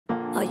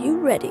Are you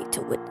ready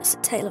to witness a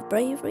tale of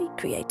bravery,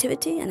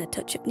 creativity, and a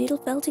touch of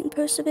needle-felting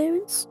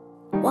perseverance?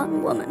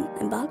 One woman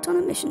embarked on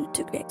a mission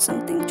to create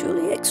something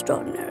truly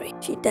extraordinary.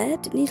 She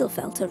dared to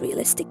needle-felt a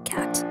realistic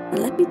cat. And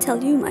let me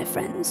tell you, my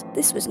friends,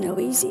 this was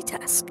no easy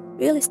task.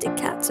 Realistic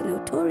cats are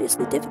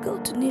notoriously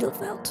difficult to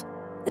needle-felt.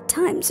 At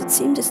times, it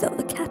seemed as though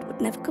the cat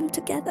would never come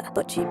together,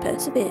 but she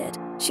persevered.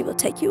 She will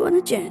take you on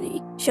a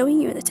journey,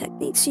 showing you the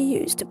techniques she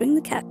used to bring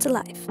the cat to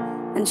life,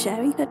 and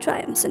sharing her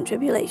triumphs and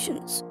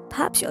tribulations.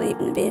 Perhaps you'll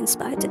even be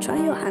inspired to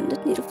try your hand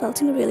at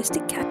needle-felting a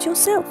realistic cat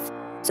yourself.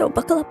 So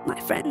buckle up, my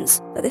friends,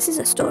 for this is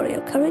a story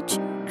of courage,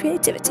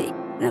 creativity,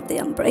 and of the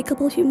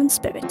unbreakable human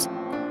spirit.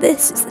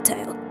 This is the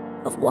tale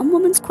of one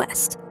woman's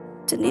quest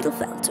to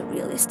needle-felt a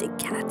realistic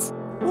cat.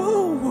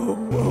 Whoa, whoa,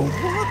 whoa,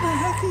 what the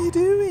heck are you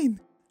doing?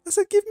 I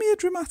said give me a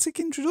dramatic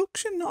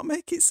introduction, not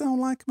make it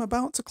sound like I'm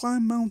about to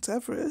climb Mount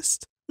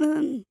Everest.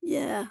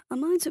 Yeah, I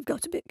might have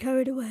got a bit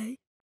carried away.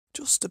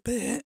 Just a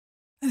bit.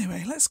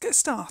 Anyway, let's get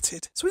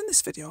started. So in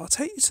this video, I'll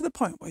take you to the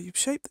point where you've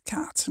shaped the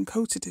cat and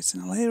coated it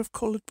in a layer of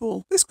coloured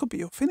wool. This could be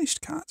your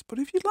finished cat, but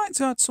if you'd like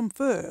to add some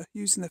fur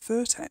using the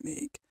fur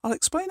technique, I'll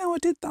explain how I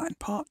did that in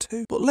part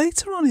 2. But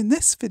later on in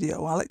this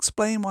video, I'll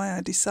explain why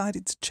I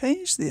decided to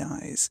change the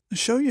eyes and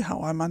show you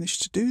how I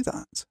managed to do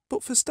that.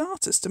 But for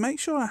starters, to make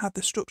sure I had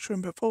the structure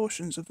and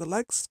proportions of the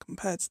legs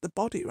compared to the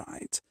body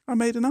right, I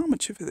made an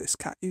armature for this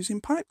cat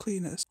using pipe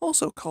cleaners,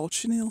 also called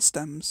chenille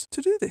stems.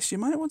 To do this, you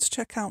might want to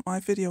check out my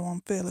video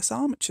on fearless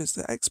armatures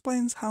that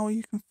explains how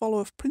you can follow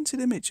a printed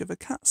image of a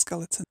cat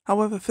skeleton.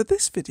 However, for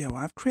this video,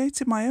 I've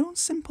created my own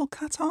simple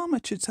cat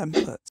armature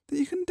template that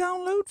you can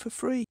download for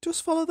free.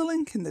 Just follow the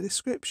link in the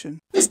description.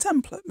 This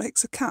template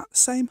makes a cat the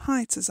same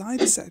height as I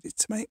decided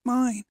to make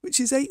mine, which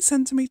is 8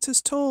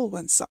 centimeters tall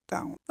when sat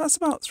down. That's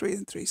about 3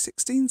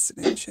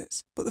 3/16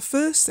 inches. But the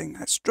first thing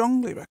I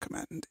strongly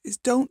recommend is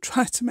don't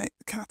try to make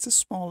the cat as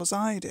small as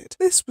I did.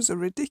 This was a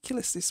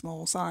ridiculously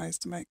small size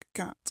to make a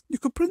cat. You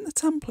could print the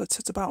template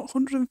at about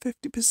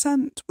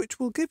 150%, which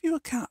will give you a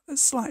cat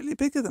that's slightly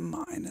bigger than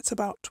mine at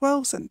about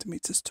 12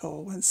 centimeters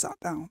tall when sat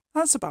down.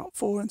 That's about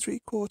 4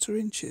 3/4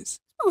 inches.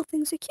 Oh,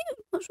 things are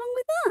cute. What's wrong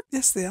with that?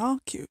 Yes, they are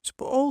cute,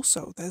 but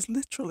also there's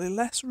literally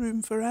less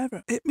room for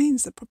error. It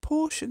means the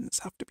proportions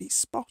have to be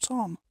spot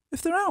on.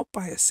 If they're out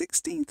by a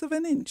 1/16 of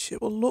an inch,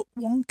 it will look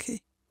wonky.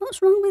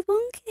 What's wrong with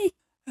wonky?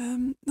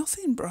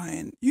 Nothing,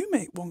 Brian. You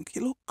make wonky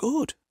look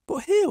good.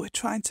 But here we're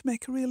trying to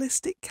make a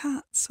realistic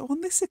cat, so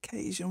on this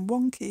occasion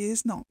wonky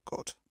is not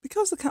good.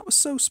 Because the cat was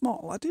so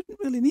small, I didn't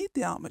really need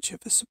the armature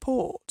for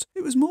support.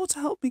 It was more to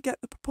help me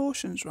get the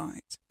proportions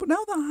right. But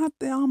now that I had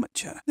the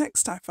armature,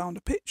 next I found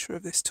a picture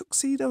of this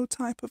tuxedo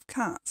type of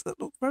cat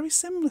that looked very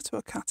similar to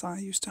a cat I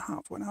used to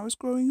have when I was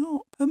growing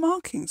up. Her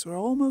markings were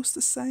almost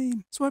the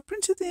same. So I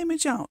printed the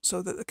image out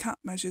so that the cat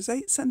measures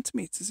 8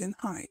 centimeters in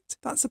height.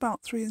 That's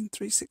about 3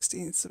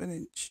 3/16 of an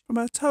inch. From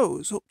her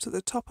toes up to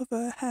the top of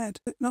her head,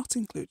 but not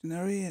including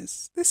her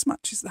ears. This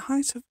matches the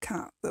height of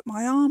cat that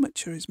my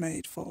armature is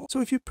made for.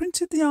 So if you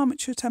printed the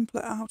armature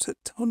template out at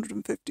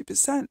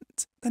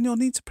 150%, then you'll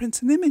need to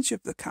print an image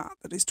of the cat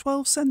that is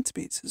 12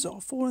 centimeters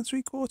or 4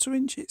 3/4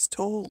 inches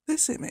tall.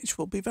 This image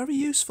will be very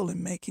useful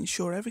in making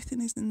sure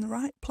everything is in the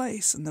right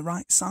place and the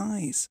right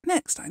size.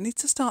 Next, I need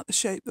to start to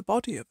shape the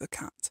body of the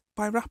cat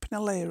by wrapping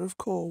a layer of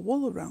core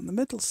wool around the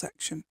middle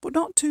section, but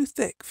not too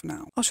thick for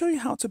now. I'll show you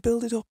how to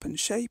build it up and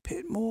shape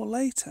it more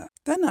later.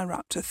 Then I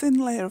wrapped a thin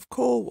layer of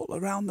core wool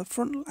around the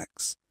front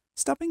legs,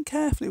 stabbing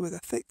carefully with a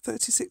thick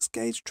 36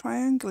 gauge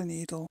triangular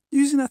needle.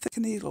 Using a thicker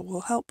needle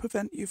will help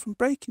prevent you from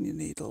breaking your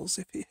needles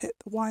if you hit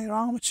the wire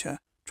armature.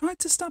 Try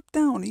to stab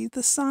down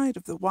either side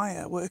of the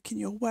wire, working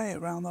your way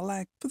around the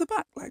leg. For the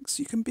back legs,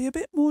 you can be a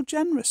bit more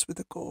generous with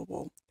the core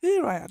wool.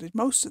 Here I added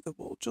most of the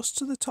wool just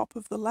to the top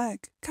of the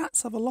leg.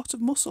 Cats have a lot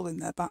of muscle in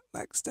their back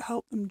legs to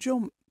help them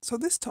jump, so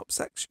this top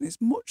section is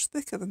much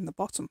thicker than the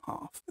bottom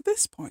half. At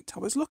this point I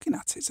was looking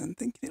at it and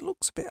thinking it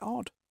looks a bit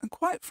odd, and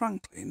quite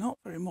frankly not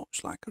very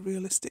much like a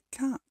realistic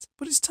cat.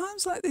 But it's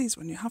times like these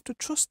when you have to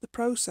trust the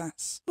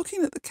process.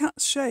 Looking at the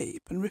cat's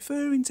shape and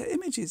referring to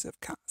images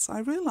of cats, I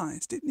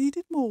realised it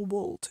needed more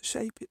wool to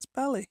shape its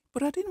belly,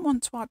 but I didn't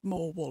want to add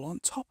more wool on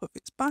top of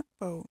its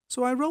backbone,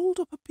 so I rolled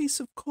up a piece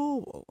of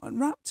core wool and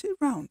wrapped it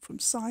round from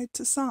side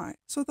to side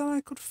so that I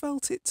could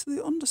felt it to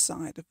the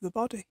underside of the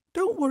body.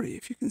 Don't worry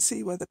if you can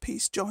see where the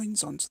piece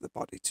joins onto the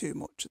body too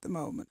much at the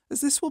moment,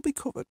 as this will be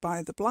covered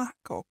by the black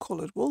or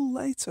coloured wool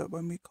later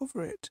when we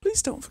cover it.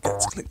 Please don't forget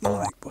to click the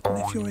like button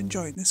if you're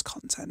enjoying this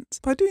content.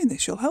 By doing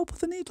this, you'll help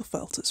other needle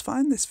felters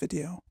find this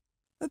video.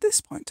 At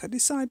this point, I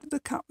decided the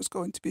cat was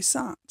going to be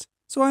sat,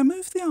 so I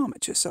moved the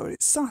armature so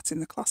it's sat in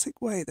the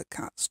classic way that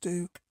cats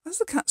do. As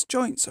the cat's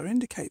joints are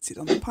indicated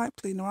on the pipe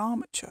cleaner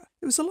armature,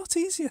 it was a lot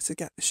easier to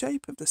get the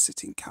shape of the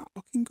sitting cat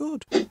looking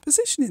good.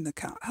 Positioning the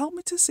cat helped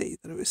me to see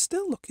that it was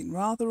still looking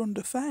rather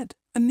underfed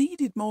and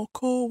needed more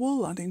core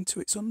wool adding to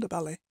its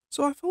underbelly.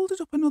 So I folded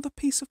up another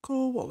piece of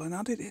core wool and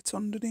added it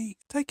underneath,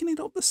 taking it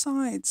up the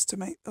sides to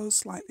make those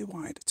slightly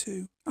wider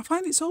too. I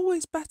find it's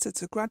always better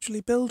to gradually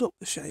build up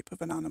the shape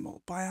of an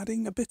animal by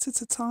adding a bit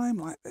at a time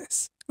like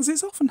this. as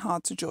it's often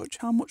hard to judge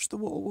how much the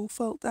wool will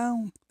felt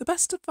down. The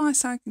best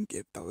advice I can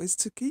give, though, is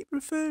to keep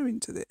referring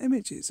to the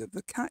images of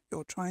the cat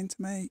you're trying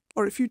to make.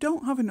 Or if you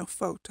don't have enough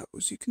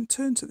photos, you can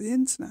turn to the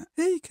internet.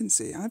 Here you can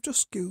see I've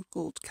just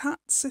googled cat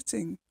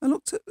sitting and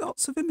looked at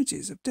lots of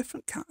images of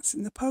different cats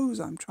in the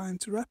pose I'm trying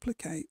to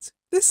replicate.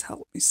 This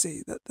helped me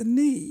see that the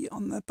knee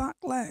on the back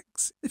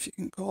legs, if you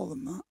can call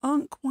them that,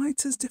 aren't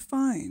quite as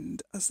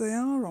defined as they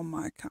are on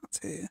my cat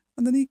here,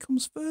 and the knee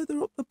comes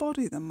further up the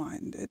body than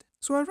mine did.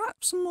 So I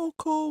wrapped some more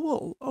core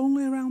wool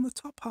only around the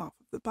top half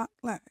of the back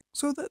leg,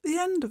 so that the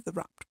end of the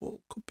wrapped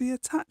wool could be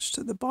attached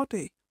to the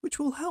body, which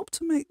will help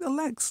to make the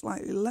legs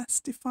slightly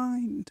less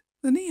defined.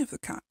 The knee of the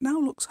cat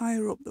now looks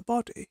higher up the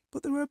body,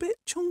 but they were a bit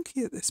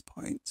chunky at this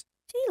point.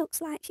 She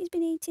looks like she's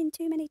been eating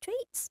too many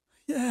treats.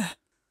 Yeah.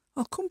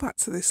 I'll come back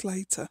to this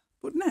later,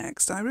 but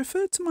next I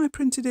referred to my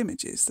printed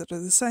images that are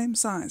the same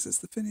size as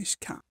the finished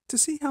cat to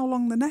see how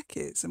long the neck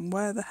is and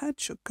where the head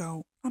should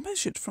go. I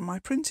measured from my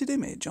printed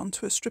image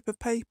onto a strip of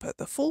paper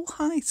the full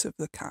height of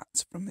the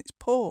cat from its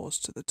paws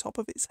to the top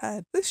of its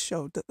head. This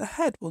showed that the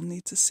head will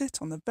need to sit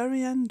on the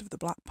very end of the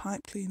black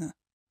pipe cleaner.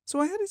 So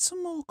I added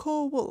some more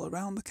core wool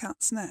around the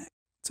cat's neck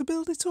to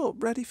build it up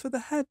ready for the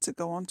head to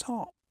go on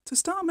top. To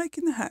start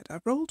making the head,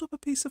 I've rolled up a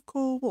piece of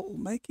core wool,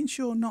 making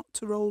sure not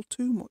to roll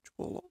too much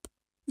wool up.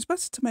 It's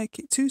better to make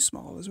it too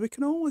small, as we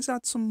can always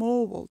add some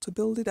more wool to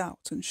build it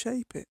out and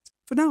shape it.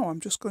 For now, I'm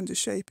just going to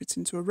shape it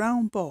into a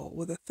round ball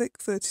with a thick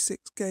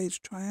 36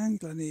 gauge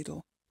triangular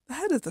needle. The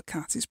head of the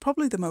cat is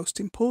probably the most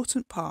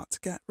important part to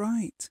get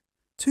right.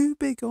 Too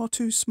big or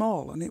too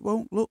small and it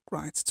won't look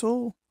right at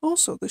all.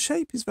 Also, the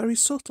shape is very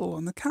subtle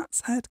and the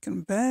cat's head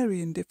can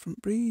vary in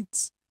different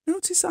breeds.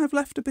 Notice I've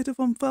left a bit of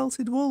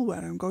unfelted wool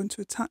where I'm going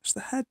to attach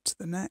the head to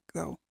the neck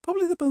though.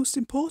 Probably the most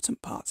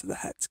important part of the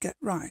head to get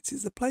right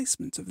is the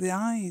placement of the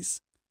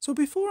eyes. So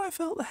before I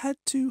felt the head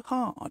too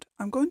hard,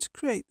 I'm going to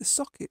create the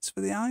sockets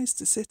for the eyes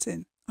to sit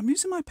in. I'm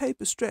using my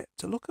paper strip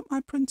to look at my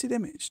printed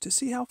image to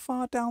see how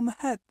far down the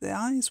head the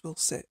eyes will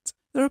sit.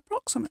 They're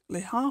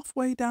approximately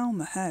halfway down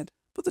the head.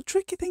 But the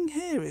tricky thing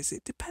here is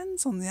it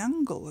depends on the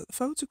angle that the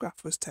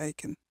photograph was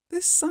taken.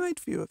 This side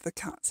view of the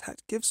cat's head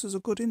gives us a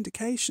good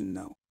indication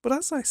though, but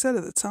as I said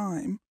at the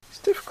time, it's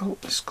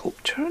difficult to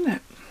sculpture, isn't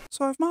it?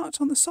 So I've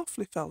marked on the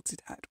softly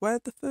felted head where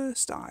the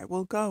first eye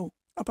will go,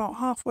 about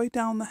halfway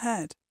down the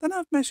head. Then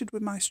I've measured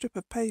with my strip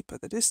of paper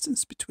the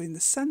distance between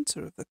the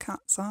centre of the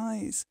cat's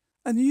eyes,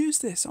 and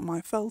used this on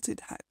my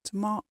felted head to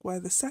mark where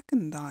the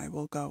second eye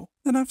will go.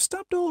 Then I've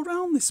stabbed all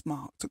round this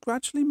mark to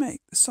gradually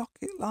make the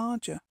socket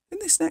larger. In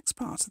this next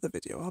part of the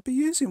video, I'll be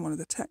using one of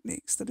the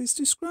techniques that is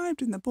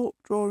described in the book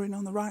Drawing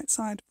on the Right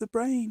Side of the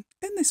Brain.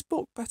 In this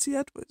book, Betty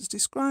Edwards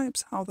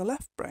describes how the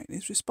left brain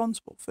is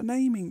responsible for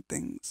naming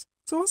things.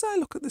 So as I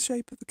look at the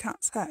shape of the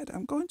cat's head,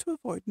 I'm going to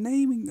avoid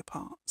naming the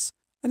parts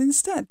and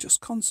instead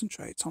just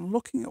concentrate on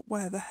looking at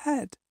where the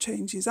head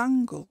changes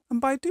angle.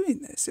 And by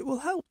doing this, it will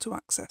help to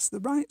access the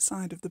right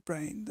side of the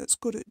brain that's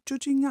good at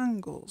judging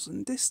angles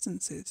and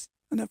distances,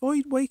 and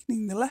avoid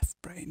wakening the left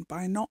brain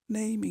by not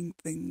naming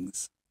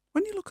things.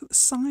 When you look at the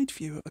side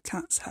view of a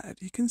cat's head,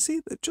 you can see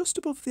that just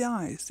above the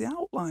eyes, the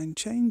outline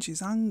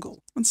changes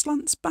angle and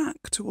slants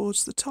back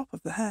towards the top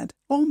of the head,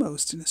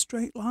 almost in a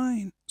straight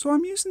line. So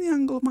I'm using the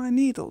angle of my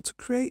needle to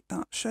create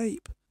that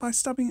shape by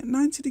stabbing at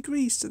 90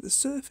 degrees to the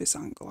surface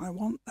angle I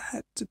want the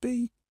head to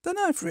be. Then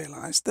I've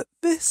realised that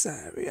this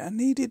area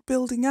needed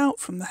building out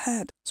from the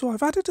head, so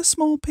I've added a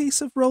small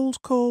piece of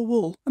rolled core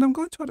wool, and I'm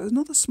going to add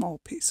another small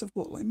piece of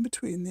wool in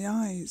between the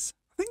eyes.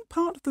 I think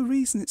part of the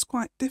reason it's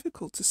quite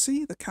difficult to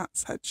see the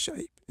cat's head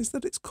shape is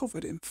that it's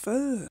covered in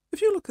fur.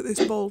 If you look at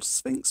this bald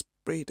Sphinx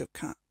breed of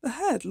cat, the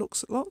head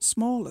looks a lot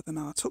smaller than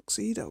our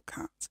tuxedo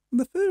cat, and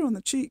the fur on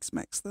the cheeks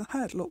makes the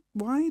head look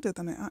wider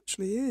than it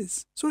actually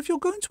is. So if you're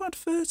going to add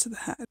fur to the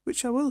head,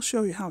 which I will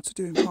show you how to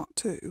do in part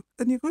 2,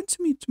 then you're going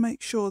to need to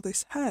make sure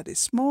this head is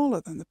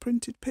smaller than the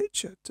printed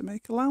picture to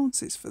make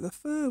allowances for the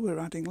fur we're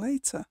adding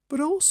later. But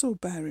also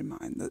bear in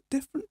mind that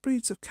different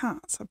breeds of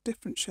cats have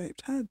different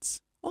shaped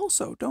heads.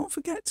 Also, don't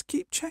forget to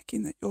keep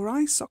checking that your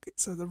eye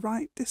sockets are the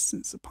right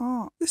distance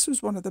apart. This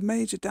was one of the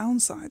major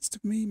downsides to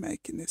me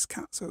making this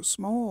cat so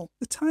small.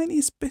 The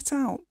tiniest bit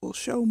out will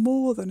show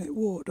more than it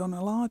would on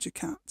a larger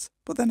cat,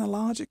 but then a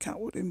larger cat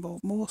would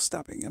involve more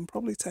stabbing and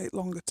probably take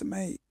longer to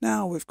make.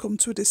 Now we've come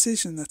to a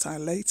decision that I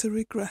later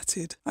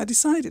regretted. I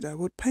decided I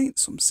would paint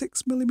some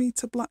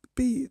 6mm black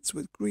beads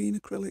with green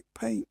acrylic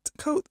paint,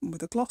 coat them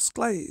with a gloss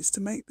glaze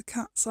to make the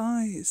cat's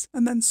eyes,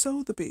 and then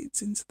sew the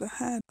beads into the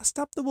head. I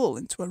stabbed the wool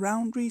into a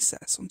round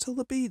recess until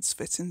the beads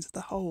fit into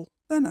the hole.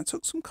 Then I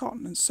took some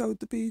cotton and sewed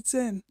the beads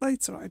in.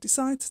 Later I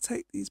decided to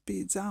take these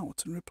beads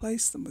out and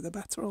replace them with a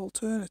better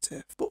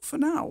alternative, but for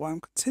now I'm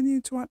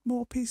continuing to add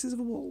more pieces of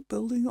wool,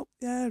 building up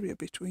the area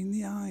between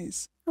the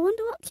eyes. I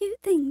wonder what cute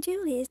thing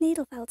Julie is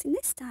needle felting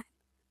this time.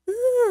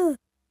 Ooh,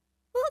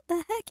 what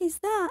the heck is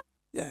that?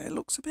 Yeah, it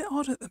looks a bit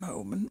odd at the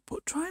moment,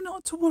 but try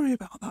not to worry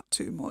about that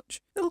too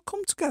much. It'll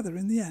come together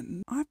in the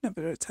end. I've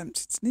never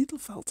attempted to needle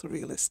felt a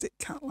realistic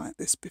cat like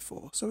this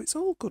before, so it's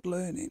all good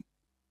learning.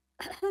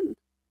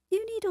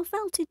 You needle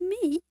felted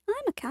me?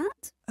 I'm a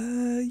cat.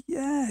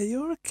 Yeah,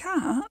 you're a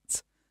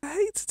cat. I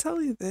hate to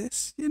tell you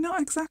this, you're not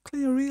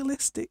exactly a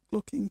realistic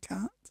looking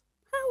cat.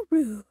 How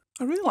rude.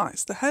 I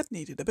realised the head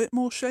needed a bit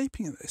more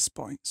shaping at this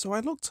point, so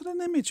I looked at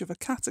an image of a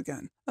cat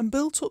again and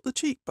built up the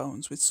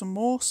cheekbones with some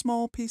more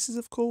small pieces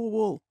of core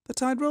wool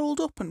that I'd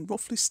rolled up and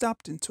roughly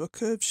stabbed into a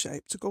curved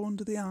shape to go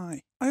under the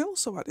eye. I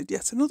also added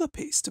yet another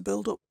piece to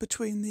build up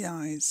between the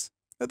eyes.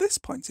 At this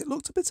point it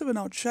looked a bit of an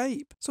odd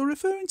shape, so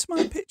referring to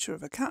my picture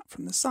of a cat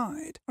from the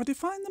side, I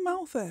defined the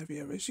mouth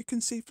area as you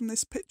can see from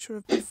this picture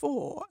of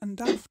before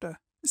and after.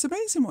 It's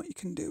amazing what you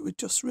can do with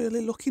just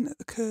really looking at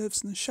the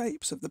curves and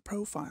shapes of the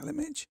profile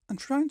image and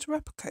trying to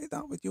replicate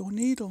that with your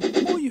needle.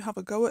 The more you have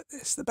a go at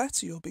this, the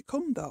better you'll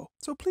become though,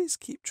 so please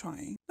keep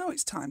trying. Now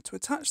it's time to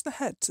attach the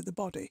head to the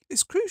body.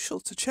 It's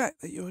crucial to check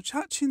that you're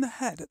attaching the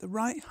head at the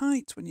right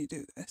height when you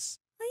do this.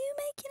 Are you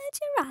making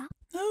a giraffe?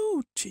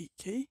 No,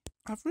 cheeky.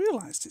 I've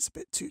realised it's a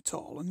bit too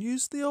tall and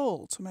used the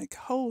awl to make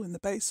a hole in the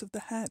base of the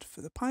head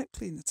for the pipe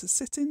cleaner to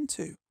sit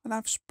into, and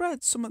I've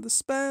spread some of the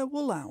spare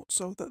wool out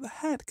so that the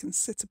head can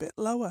sit a bit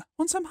lower.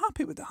 Once I'm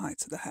happy with the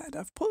height of the head,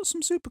 I've put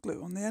some super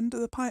glue on the end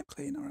of the pipe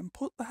cleaner and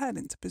put the head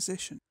into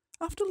position.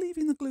 After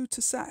leaving the glue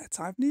to set,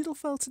 I've needle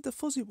felted the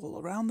fuzzy wool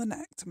around the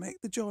neck to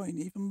make the join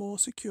even more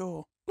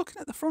secure.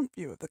 Looking at the front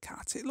view of the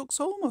cat, it looks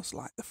almost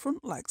like the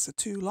front legs are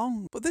too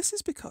long, but this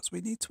is because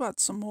we need to add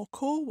some more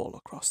core wool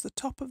across the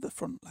top of the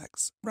front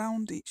legs,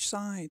 round each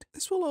side.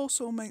 This will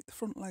also make the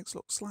front legs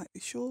look slightly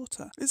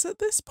shorter. It's at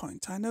this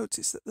point I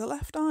notice that the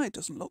left eye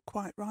doesn't look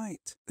quite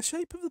right. The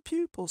shape of the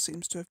pupil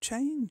seems to have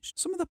changed.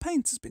 Some of the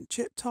paint has been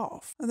chipped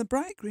off, and the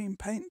bright green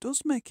paint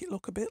does make it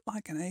look a bit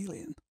like an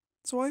alien.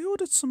 So I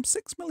ordered some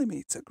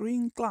 6mm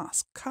green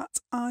glass cat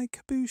eye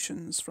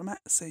cabochons from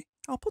Etsy.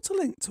 I'll put a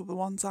link to the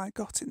ones I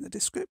got in the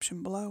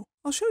description below.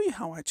 I'll show you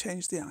how I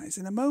changed the eyes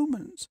in a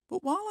moment,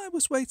 but while I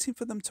was waiting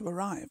for them to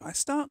arrive, I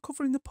start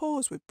covering the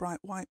paws with bright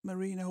white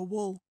merino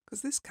wool,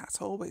 because this cat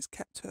always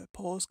kept her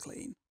paws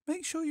clean.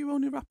 Make sure you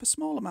only wrap a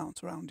small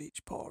amount around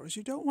each paw, as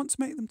you don't want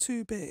to make them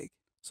too big.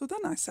 So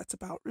then I set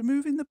about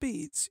removing the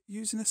beads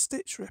using a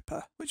stitch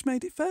ripper, which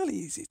made it fairly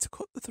easy to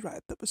cut the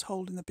thread that was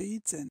holding the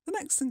beads in. The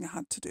next thing I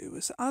had to do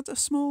was add a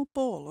small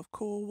ball of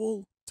core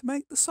wool to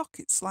make the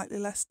sockets slightly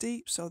less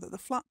deep so that the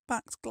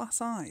flat-backed glass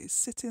eyes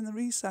sit in the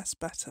recess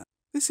better.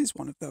 This is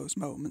one of those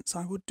moments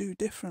I would do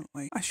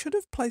differently. I should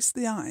have placed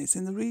the eyes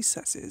in the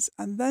recesses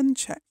and then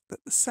checked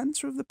that the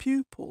centre of the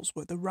pupils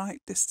were the right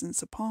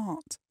distance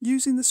apart,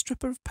 using the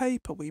strip of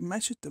paper we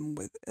measured them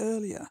with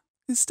earlier.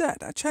 Instead,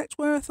 I checked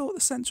where I thought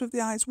the centre of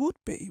the eyes would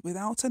be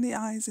without any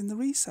eyes in the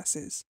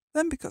recesses.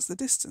 Then, because the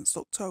distance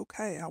looked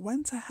okay, I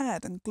went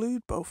ahead and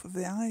glued both of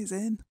the eyes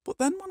in. But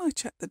then when I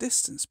checked the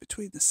distance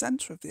between the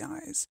centre of the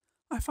eyes,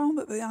 I found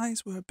that the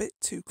eyes were a bit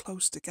too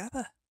close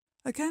together.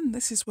 Again,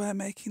 this is where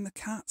making the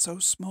cat so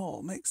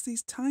small makes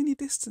these tiny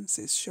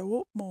distances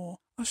show up more.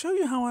 I'll show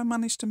you how I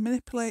managed to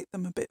manipulate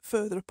them a bit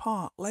further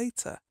apart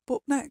later.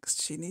 But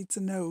next, she needs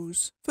a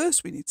nose.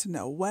 First, we need to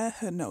know where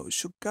her nose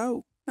should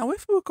go. Now,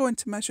 if we were going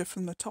to measure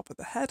from the top of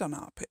the head on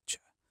our picture,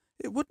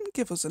 it wouldn't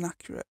give us an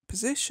accurate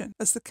position,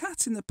 as the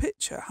cat in the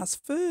picture has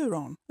fur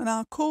on and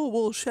our core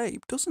wool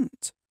shape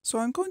doesn't. So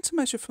I'm going to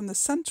measure from the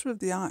centre of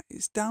the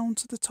eyes down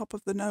to the top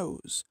of the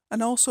nose,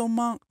 and also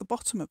mark the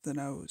bottom of the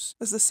nose,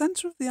 as the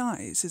centre of the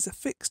eyes is a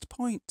fixed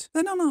point.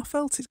 Then on our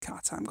felted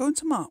cat, I'm going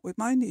to mark with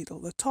my needle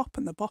the top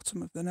and the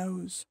bottom of the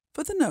nose.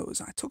 For the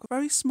nose, I took a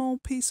very small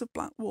piece of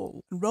black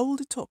wool and rolled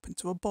it up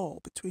into a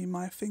ball between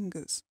my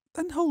fingers.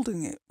 Then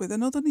holding it with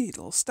another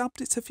needle, stabbed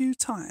it a few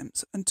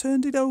times and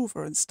turned it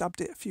over and stabbed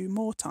it a few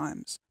more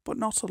times, but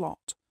not a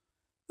lot.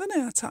 Then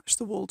I attached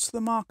the wool to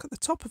the mark at the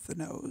top of the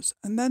nose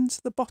and then to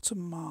the bottom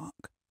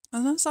mark,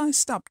 and as I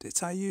stabbed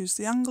it I used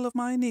the angle of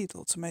my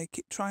needle to make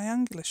it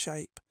triangular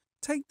shape.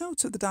 Take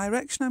note of the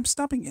direction I'm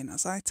stabbing in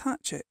as I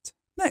attach it.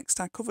 Next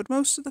I covered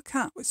most of the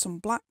cat with some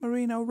black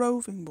merino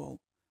roving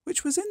wool,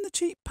 which was in the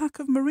cheap pack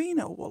of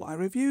merino wool I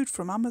reviewed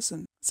from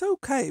Amazon. It's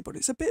okay, but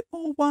it's a bit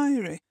more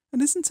wiry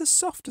and isn't as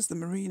soft as the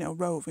merino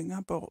roving I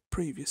bought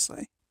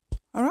previously.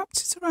 I wrapped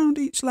it around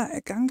each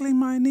leg, angling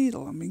my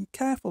needle and being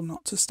careful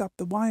not to stab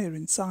the wire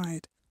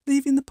inside,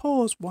 leaving the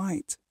paws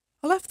white.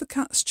 I left the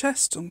cat's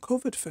chest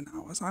uncovered for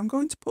now, as I'm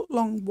going to put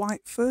long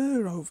white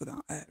fur over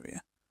that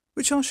area,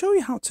 which I'll show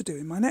you how to do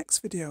in my next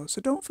video, so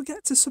don't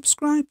forget to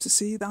subscribe to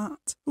see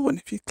that. Oh, and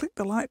if you click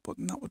the like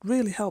button, that would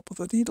really help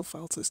other needle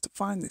felters to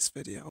find this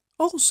video.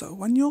 Also,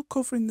 when you're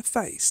covering the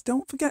face,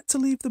 don't forget to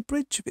leave the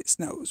bridge of its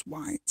nose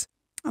white,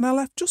 and I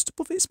left just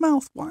above its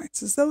mouth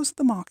white, as those are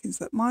the markings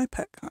that my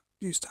pet cat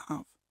used to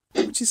have,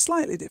 which is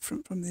slightly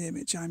different from the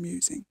image I'm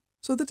using.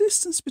 So the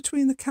distance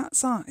between the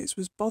cat's eyes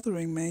was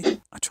bothering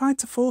me. I tried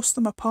to force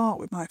them apart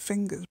with my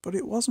fingers, but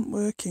it wasn't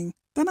working.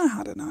 Then I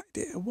had an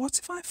idea. What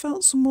if I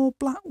felt some more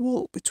black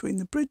wool between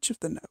the bridge of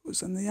the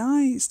nose and the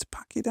eyes to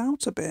pack it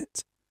out a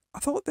bit? I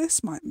thought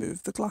this might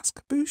move the glass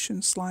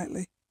cabochon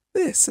slightly.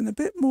 This and a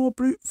bit more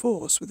brute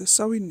force with a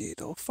sewing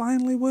needle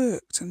finally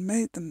worked and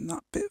made them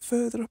that bit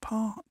further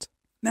apart.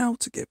 Now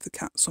to give the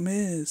cat some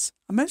ears.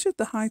 I measured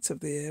the height of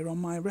the ear on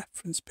my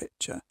reference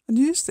picture and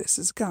used this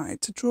as a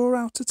guide to draw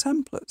out a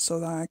template so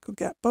that I could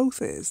get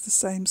both ears the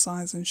same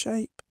size and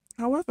shape.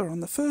 However, on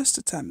the first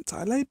attempt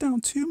I laid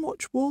down too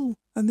much wool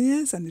and the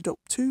ears ended up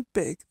too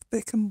big,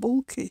 thick and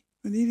bulky.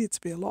 They needed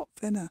to be a lot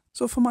thinner.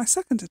 So for my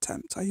second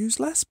attempt I used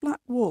less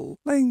black wool,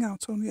 laying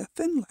out only a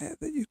thin layer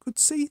that you could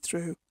see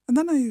through, and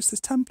then I used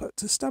this template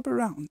to stab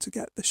around to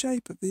get the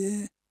shape of the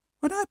ear.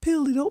 When I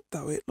peeled it up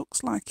though, it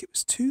looks like it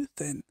was too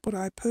thin, but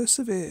I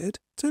persevered,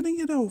 turning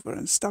it over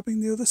and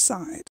stabbing the other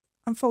side,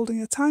 and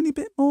folding a tiny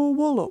bit more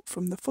wool up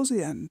from the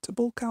fuzzy end to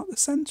bulk out the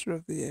centre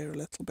of the ear a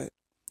little bit.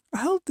 I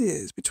held the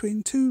ears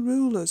between two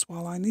rulers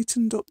while I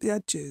neatened up the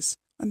edges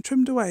and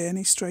trimmed away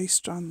any stray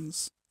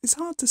strands. It's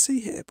hard to see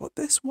here, but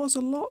this was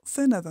a lot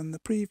thinner than the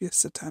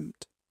previous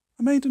attempt.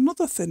 I made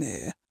another thin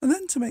ear, and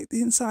then to make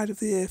the inside of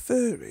the ear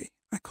furry,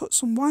 I cut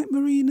some white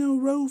merino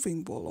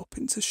roving wool up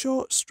into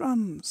short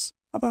strands,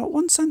 about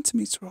 1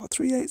 centimetre or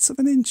 3/8 of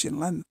an inch in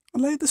length. I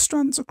laid the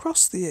strands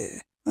across the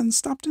ear, then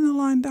stabbed in a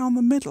line down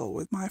the middle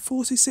with my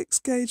 46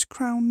 gauge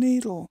crown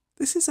needle.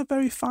 This is a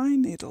very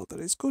fine needle that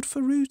is good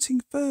for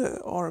rooting fur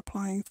or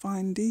applying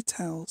fine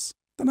details.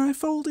 Then I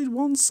folded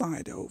one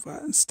side over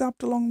and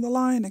stabbed along the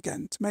line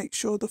again to make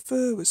sure the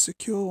fur was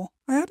secure.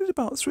 I added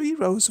about 3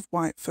 rows of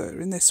white fur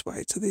in this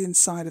way to the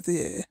inside of the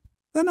ear.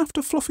 Then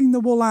after fluffing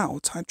the wool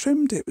out, I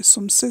trimmed it with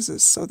some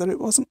scissors so that it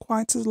wasn't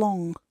quite as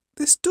long.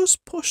 This does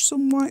push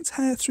some white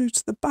hair through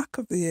to the back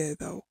of the ear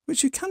though,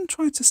 which you can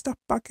try to stab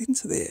back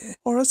into the ear,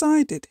 or as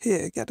I did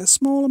here, get a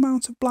small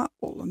amount of black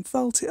wool and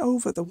felt it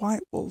over the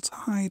white wool to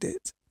hide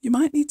it. You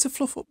might need to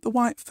fluff up the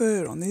white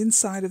fur on the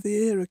inside of the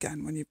ear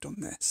again when you've done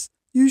this.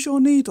 Use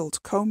your needle to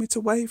comb it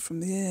away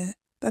from the ear,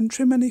 then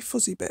trim any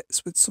fuzzy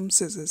bits with some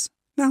scissors.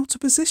 Now to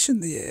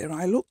position the ear,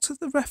 I looked at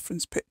the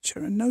reference picture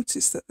and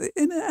noticed that the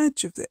inner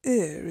edge of the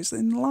ear is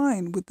in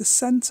line with the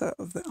centre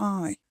of the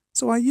eye.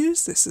 So I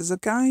used this as a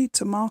guide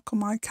to mark on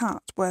my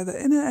cat where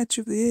the inner edge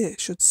of the ear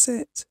should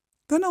sit.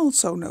 Then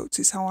also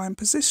notice how I'm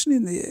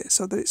positioning the ear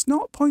so that it's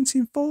not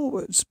pointing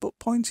forwards but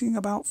pointing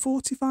about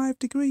 45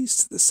 degrees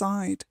to the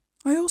side.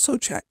 I also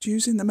checked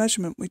using the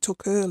measurement we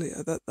took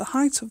earlier that the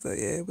height of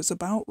the ear was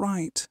about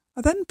right. I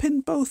then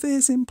pinned both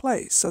ears in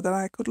place so that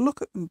I could look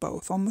at them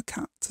both on the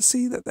cat to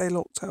see that they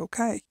looked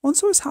okay.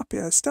 Once I was happy,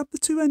 I stabbed the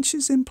 2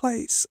 edges in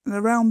place and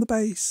around the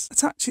base,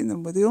 attaching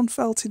them with the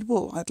unfelted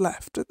wool I'd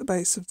left at the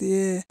base of the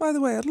ear. By the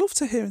way, I'd love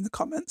to hear in the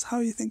comments how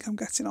you think I'm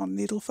getting on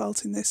needle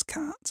felting this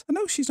cat. I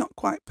know she's not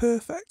quite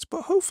perfect,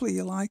 but hopefully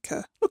you like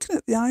her. Looking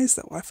at the eyes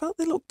though, I felt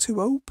they looked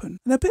too open,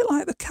 and a bit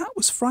like the cat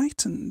was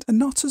frightened, and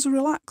not as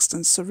relaxed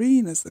and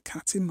serene as the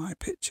cat in my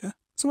picture.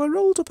 So I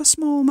rolled up a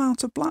small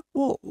amount of black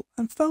wool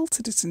and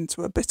felted it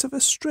into a bit of a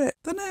strip.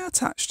 Then I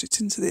attached it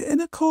into the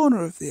inner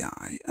corner of the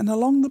eye and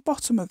along the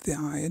bottom of the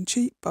eye and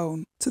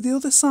cheekbone to the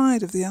other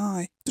side of the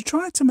eye to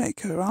try to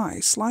make her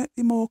eye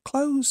slightly more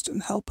closed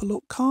and help her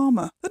look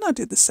calmer. Then I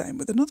did the same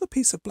with another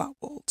piece of black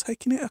wool,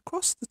 taking it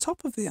across the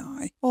top of the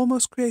eye,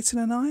 almost creating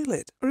an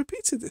eyelid. I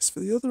repeated this for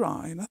the other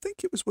eye and I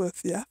think it was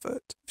worth the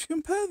effort. If you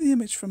compare the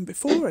image from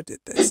before I did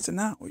this to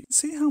now, you can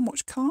see how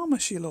much calmer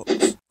she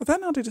looks. I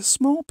then added a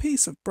small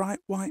piece of bright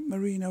white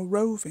merino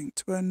roving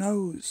to her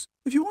nose.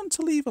 If you want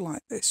to leave her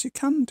like this, you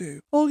can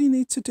do. All you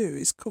need to do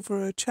is cover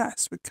her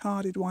chest with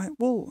carded white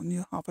wool and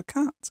you'll have a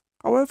cat.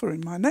 However,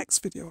 in my next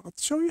video, I'll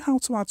show you how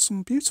to add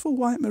some beautiful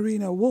white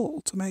merino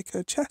wool to make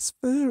her chest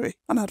furry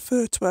and add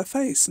fur to her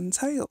face and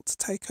tail to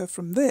take her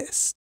from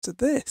this to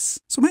this.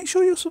 So make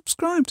sure you're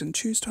subscribed and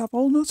choose to have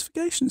all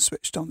notifications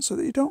switched on so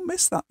that you don't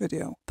miss that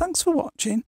video. Thanks for watching.